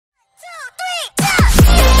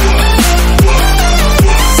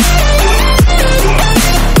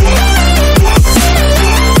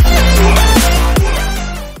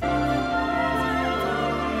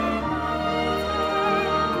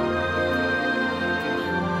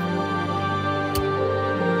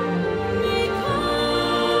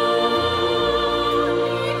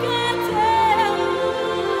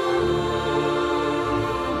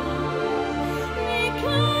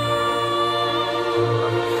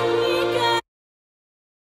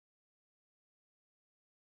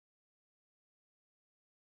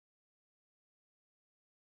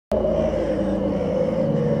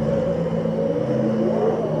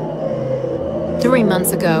3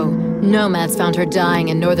 months ago, nomads found her dying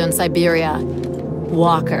in northern Siberia.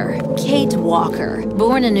 Walker, Kate Walker,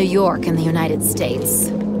 born in New York in the United States.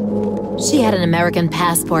 She had an American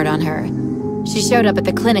passport on her. She showed up at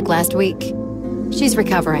the clinic last week. She's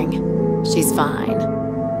recovering. She's fine.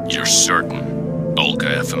 You're certain,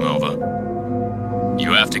 Olga Efimova?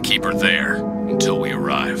 You have to keep her there until we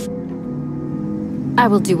arrive. I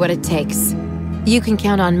will do what it takes. You can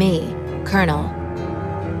count on me, Colonel.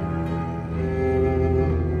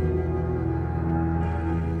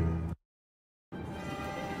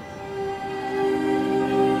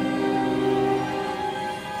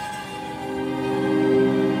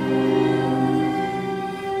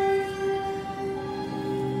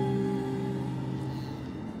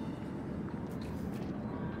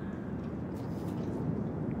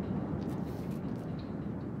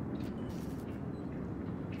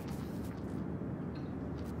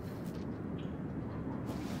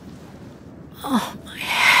 Oh, my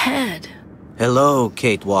head. Hello,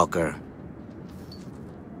 Kate Walker.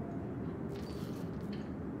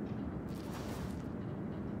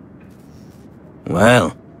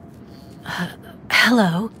 Well.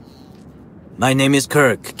 Hello? My name is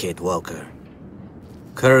Kirk, Kate Walker.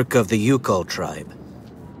 Kirk of the Yukol tribe.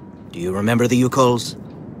 Do you remember the Yukols?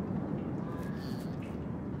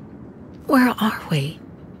 Where are we?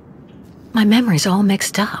 My memory's all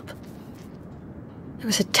mixed up. There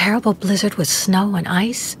was a terrible blizzard with snow and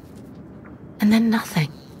ice, and then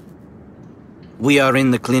nothing. We are in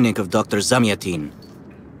the clinic of Dr. Zamyatin,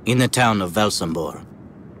 in the town of Velsambor.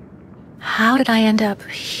 How did I end up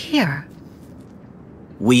here?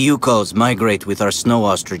 We Yukols migrate with our snow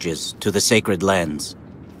ostriches to the sacred lands.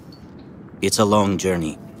 It's a long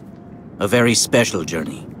journey. A very special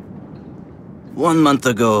journey. 1 month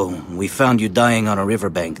ago, we found you dying on a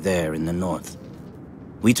riverbank there in the north.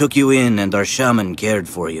 We took you in and our shaman cared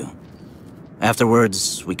for you.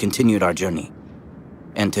 Afterwards, we continued our journey.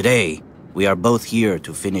 And today, we are both here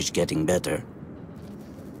to finish getting better.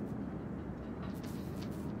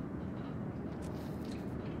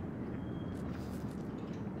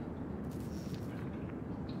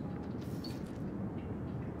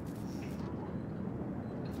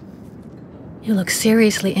 You look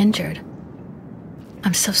seriously injured.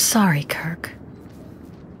 I'm so sorry, Kirk.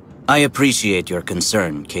 I appreciate your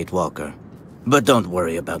concern, Kate Walker. But don't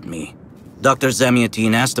worry about me. Dr.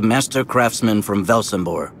 Zamyatin asked a master craftsman from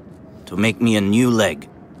Velsambor to make me a new leg,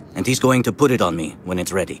 and he's going to put it on me when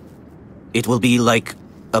it's ready. It will be like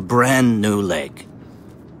a brand new leg.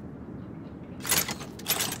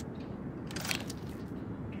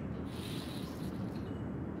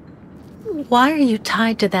 Why are you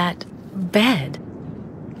tied to that bed?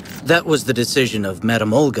 That was the decision of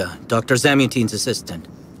Madame Olga, Dr. Zamyatin's assistant.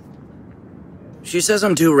 She says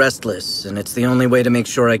I'm too restless, and it's the only way to make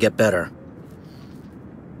sure I get better.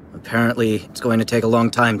 Apparently, it's going to take a long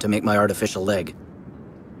time to make my artificial leg.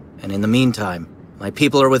 And in the meantime, my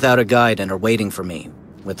people are without a guide and are waiting for me,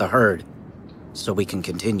 with the herd, so we can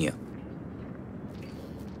continue.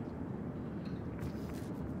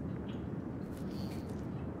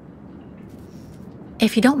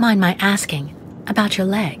 If you don't mind my asking about your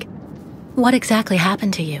leg, what exactly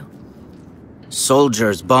happened to you?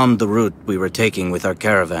 Soldiers bombed the route we were taking with our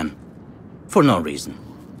caravan. For no reason.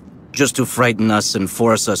 Just to frighten us and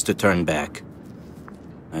force us to turn back.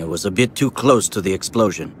 I was a bit too close to the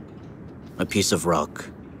explosion. A piece of rock.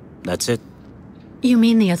 That's it. You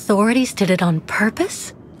mean the authorities did it on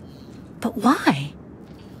purpose? But why?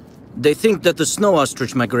 They think that the snow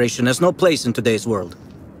ostrich migration has no place in today's world,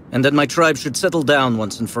 and that my tribe should settle down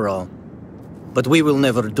once and for all. But we will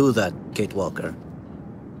never do that, Kate Walker.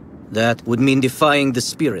 That would mean defying the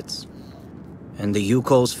spirits. And the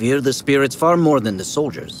Yukols fear the spirits far more than the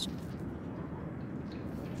soldiers.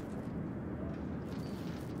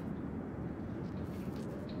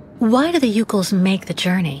 Why do the Yukols make the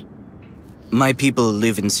journey? My people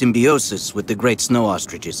live in symbiosis with the great snow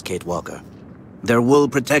ostriches, Kate Walker. Their wool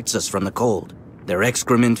protects us from the cold. Their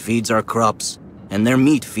excrement feeds our crops, and their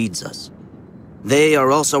meat feeds us. They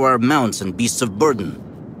are also our mounts and beasts of burden,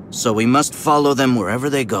 so we must follow them wherever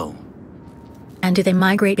they go. And do they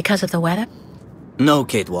migrate because of the weather? No,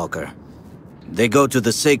 Kate Walker. They go to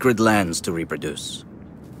the sacred lands to reproduce.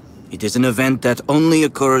 It is an event that only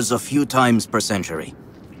occurs a few times per century.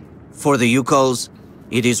 For the Yukols,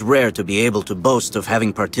 it is rare to be able to boast of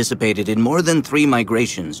having participated in more than 3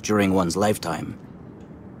 migrations during one's lifetime.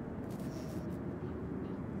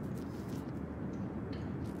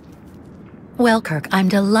 Well, Kirk, I'm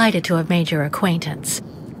delighted to have made your acquaintance.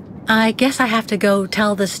 I guess I have to go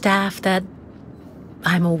tell the staff that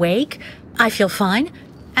I'm awake, I feel fine,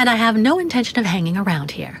 and I have no intention of hanging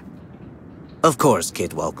around here. Of course,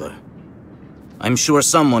 Kate Walker. I'm sure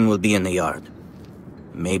someone will be in the yard.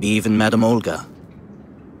 Maybe even Madame Olga.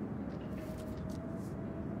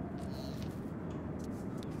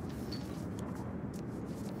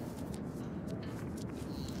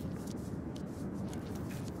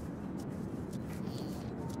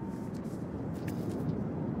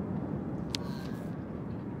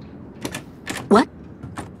 What?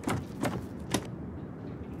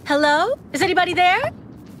 Hello? Is anybody there?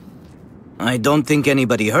 I don't think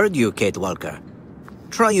anybody heard you, Kate Walker.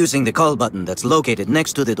 Try using the call button that's located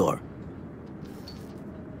next to the door.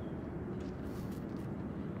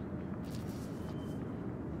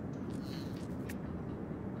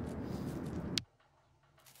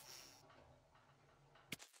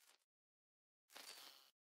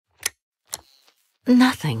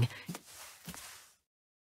 Nothing.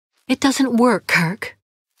 It doesn't work, Kirk.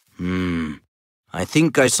 I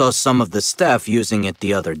think I saw some of the staff using it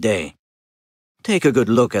the other day. Take a good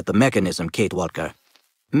look at the mechanism, Kate Walker.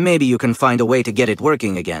 Maybe you can find a way to get it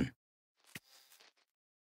working again.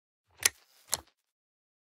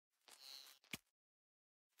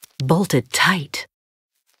 Bolted tight.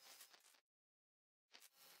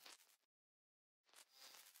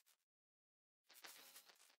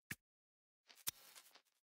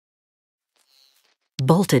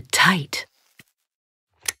 Bolted tight.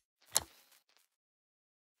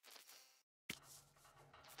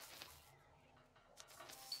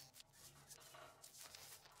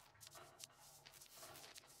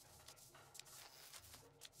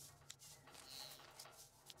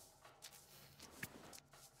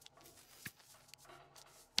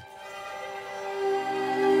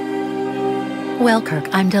 Well, Kirk,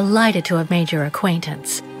 I'm delighted to have made your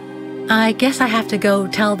acquaintance. I guess I have to go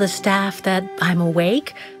tell the staff that I'm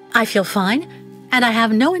awake, I feel fine, and I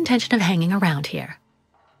have no intention of hanging around here.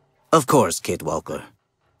 Of course, Kate Walker.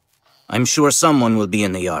 I'm sure someone will be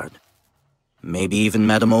in the yard. Maybe even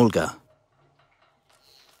Madame Olga.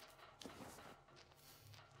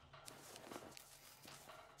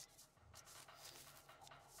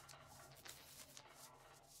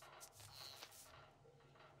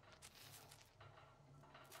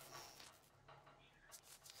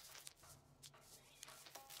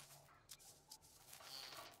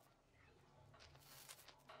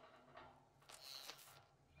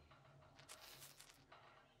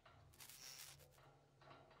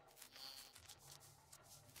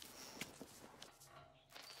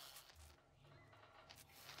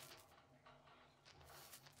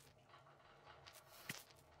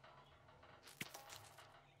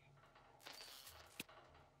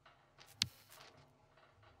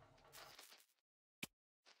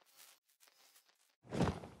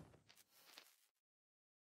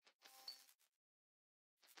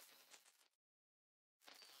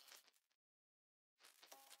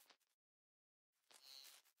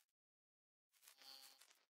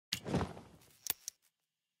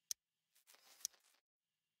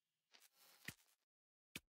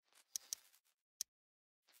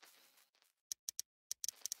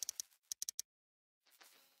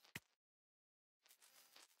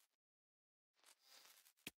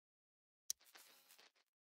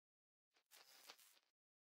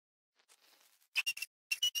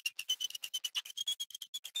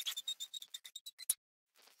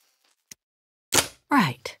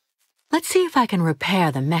 Right. Let's see if I can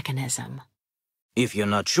repair the mechanism. If you're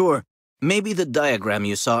not sure, maybe the diagram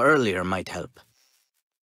you saw earlier might help.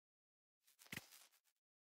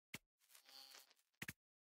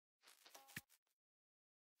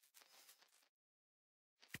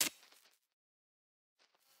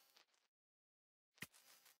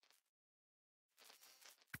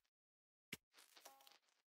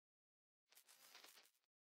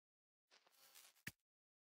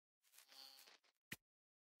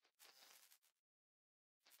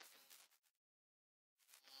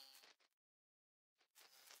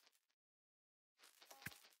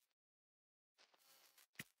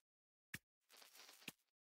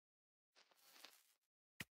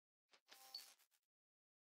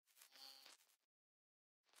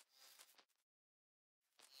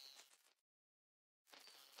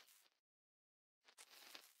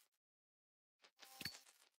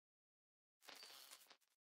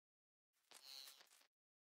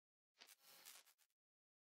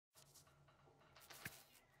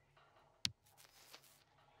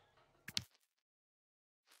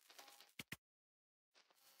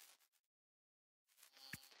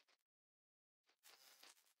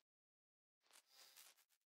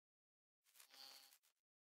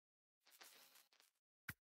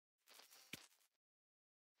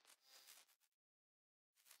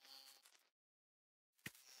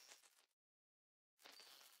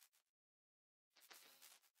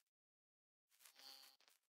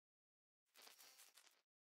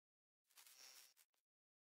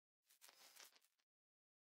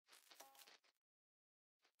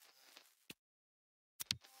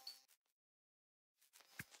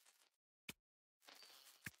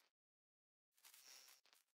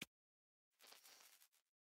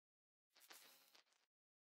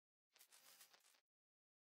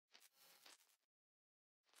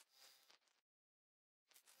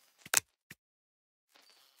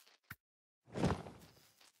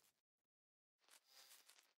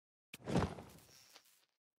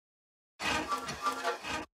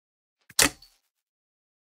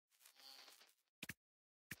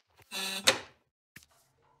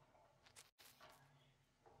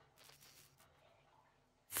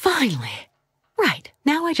 Finally. Right,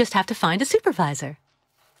 now I just have to find a supervisor.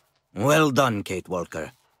 Well done, Kate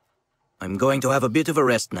Walker. I'm going to have a bit of a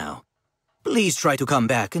rest now. Please try to come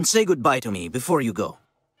back and say goodbye to me before you go.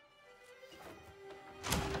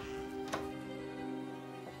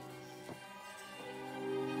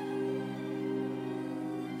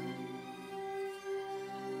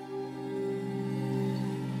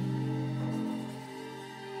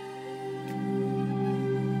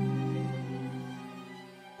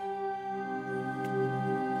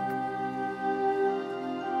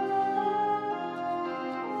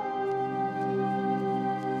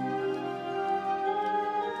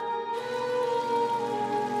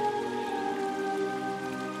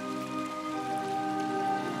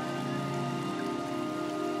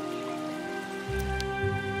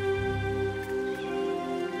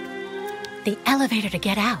 The elevator to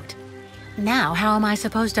get out. Now, how am I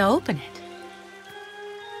supposed to open it?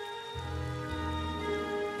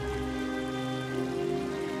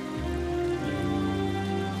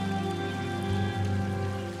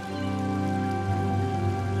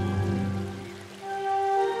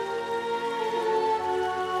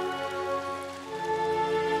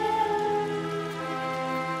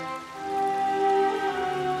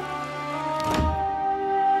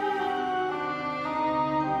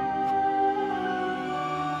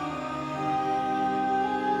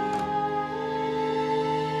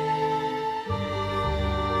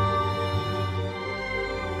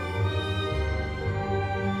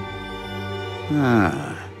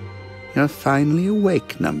 Ah, you're finally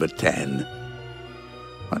awake, number 10.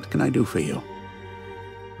 What can I do for you?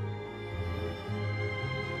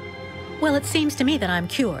 Well, it seems to me that I'm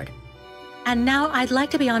cured. And now I'd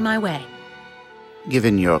like to be on my way.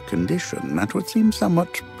 Given your condition, that would seem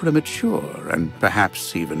somewhat premature and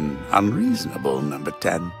perhaps even unreasonable, number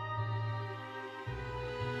 10.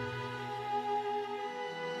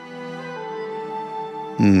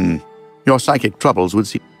 Your psychic troubles would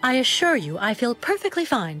seem... I assure you, I feel perfectly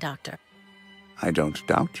fine, Doctor. I don't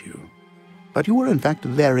doubt you. But you were in fact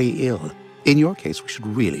very ill. In your case, we should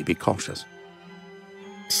really be cautious.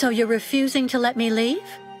 So you're refusing to let me leave?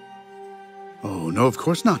 Oh, no, of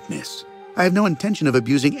course not, miss. I have no intention of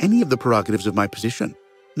abusing any of the prerogatives of my position.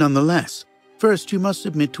 Nonetheless, first you must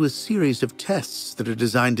submit to a series of tests that are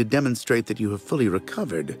designed to demonstrate that you have fully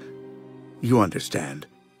recovered. You understand.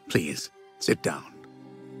 Please, sit down.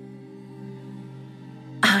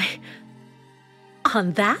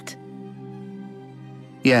 On that?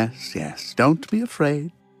 Yes, yes, don't be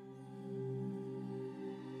afraid.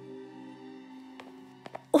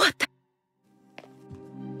 What the?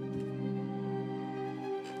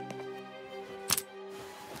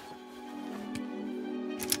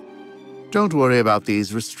 Don't worry about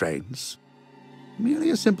these restraints. Merely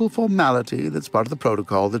a simple formality that's part of the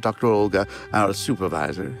protocol that Dr. Olga, our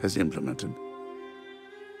supervisor, has implemented.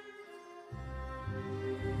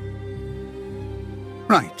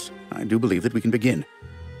 Right. I do believe that we can begin.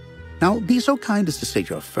 Now, be so kind as to state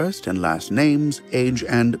your first and last names, age,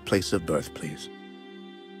 and place of birth, please.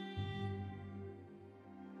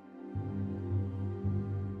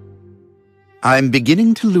 I'm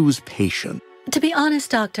beginning to lose patience. To be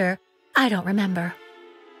honest, Doctor, I don't remember.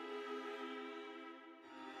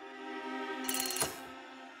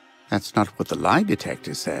 That's not what the lie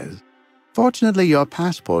detector says. Fortunately, your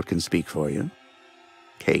passport can speak for you.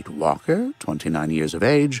 Kate Walker, 29 years of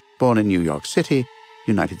age, born in New York City,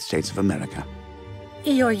 United States of America.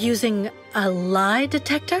 You're using a lie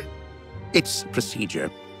detector? It's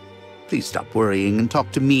procedure. Please stop worrying and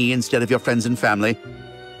talk to me instead of your friends and family.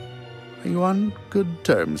 Are you on good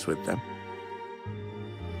terms with them?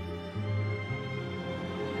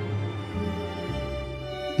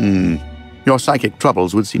 Your psychic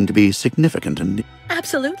troubles would seem to be significant and...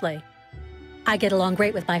 Absolutely. I get along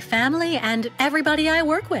great with my family and everybody I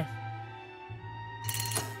work with.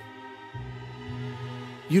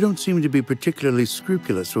 You don't seem to be particularly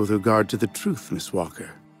scrupulous with regard to the truth, Miss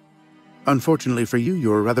Walker. Unfortunately for you, you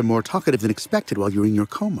were rather more talkative than expected while you were in your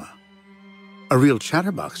coma. A real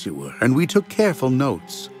chatterbox you were, and we took careful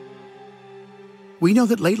notes. We know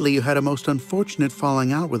that lately you had a most unfortunate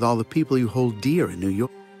falling out with all the people you hold dear in New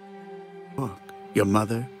York. Your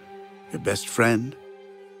mother, your best friend,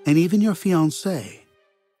 and even your fiancé.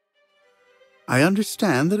 I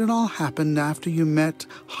understand that it all happened after you met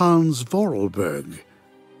Hans Vorarlberg,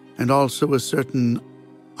 and also a certain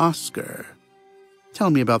Oscar. Tell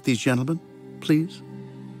me about these gentlemen, please.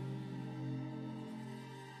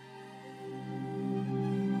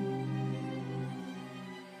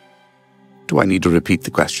 Do I need to repeat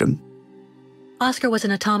the question? Oscar was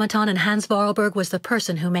an automaton and Hans Vorarlberg was the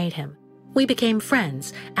person who made him. We became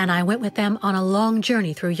friends, and I went with them on a long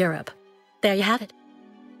journey through Europe. There you have it.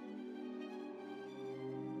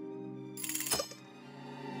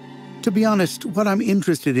 To be honest, what I'm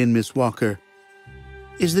interested in, Miss Walker,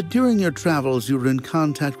 is that during your travels you were in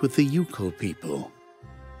contact with the Yukol people,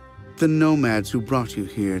 the nomads who brought you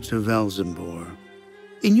here to Velzembor.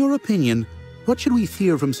 In your opinion, what should we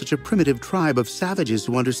fear from such a primitive tribe of savages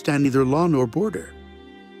who understand neither law nor border,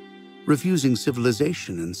 refusing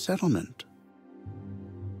civilization and settlement?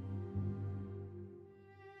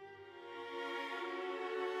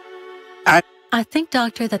 I think,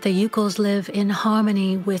 Doctor, that the Yukols live in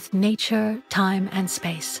harmony with nature, time, and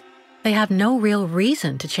space. They have no real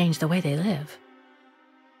reason to change the way they live.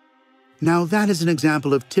 Now that is an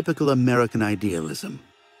example of typical American idealism.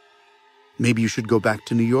 Maybe you should go back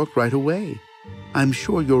to New York right away. I'm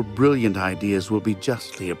sure your brilliant ideas will be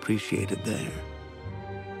justly appreciated there.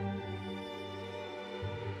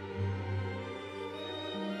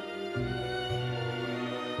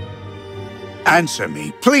 Answer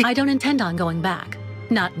me, please. I don't intend on going back.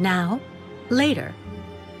 Not now, later,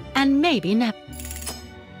 and maybe never.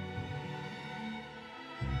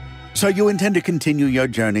 So you intend to continue your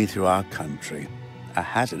journey through our country. A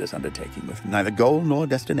hazardous undertaking with neither goal nor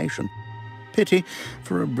destination. Pity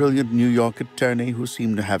for a brilliant New York attorney who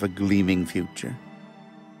seemed to have a gleaming future.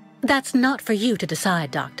 That's not for you to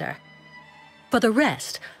decide, Doctor. For the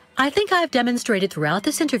rest, I think I've demonstrated throughout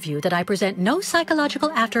this interview that I present no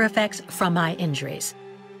psychological after effects from my injuries.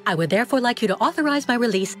 I would therefore like you to authorize my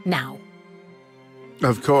release now.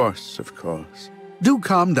 Of course, of course. Do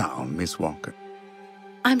calm down, Miss Walker.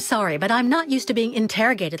 I'm sorry, but I'm not used to being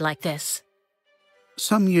interrogated like this.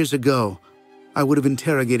 Some years ago, I would have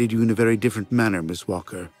interrogated you in a very different manner, Miss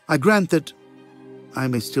Walker. I grant that I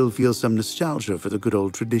may still feel some nostalgia for the good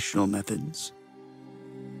old traditional methods.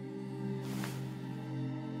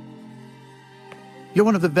 You're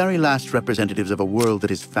one of the very last representatives of a world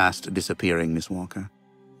that is fast disappearing, Miss Walker.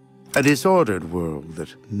 A disordered world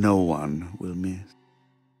that no one will miss.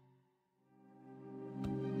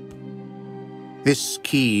 This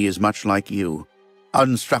key is much like you,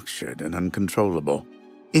 unstructured and uncontrollable.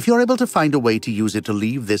 If you're able to find a way to use it to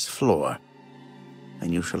leave this floor,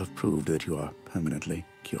 then you shall have proved that you are permanently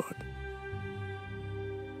cured.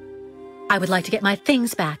 I would like to get my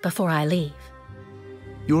things back before I leave.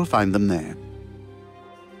 You will find them there.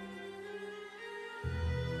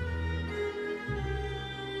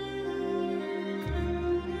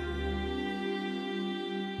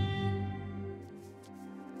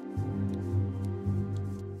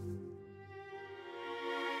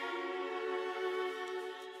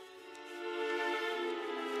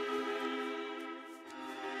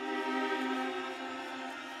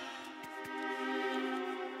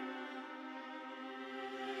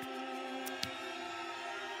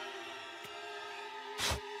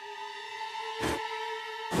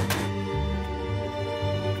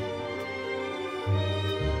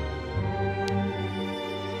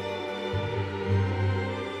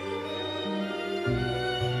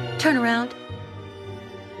 Turn around.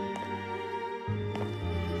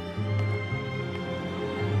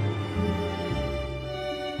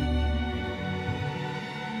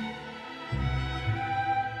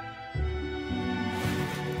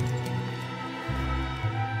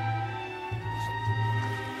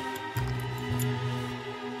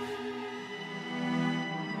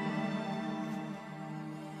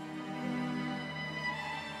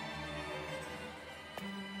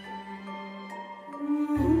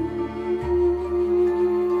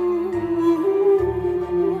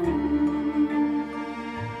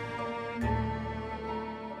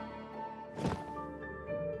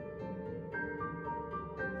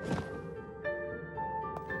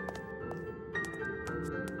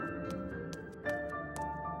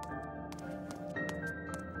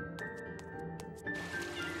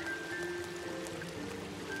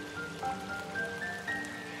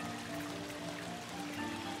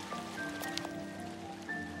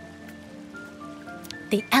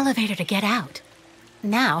 The elevator to get out.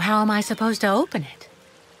 Now, how am I supposed to open it?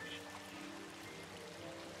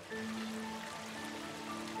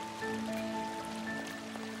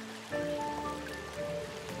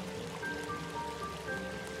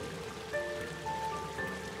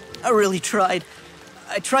 I really tried.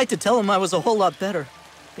 I tried to tell them I was a whole lot better.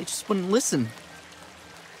 They just wouldn't listen.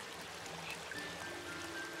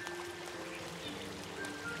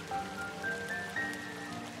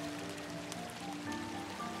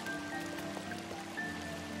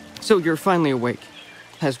 So you're finally awake.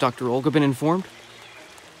 Has Dr. Olga been informed?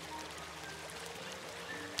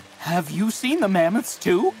 Have you seen the mammoths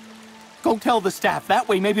too? Go tell the staff, that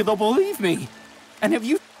way maybe they'll believe me. And have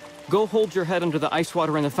you... Go hold your head under the ice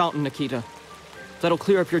water in the fountain, Nikita. That'll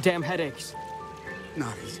clear up your damn headaches.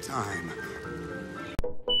 Not his time.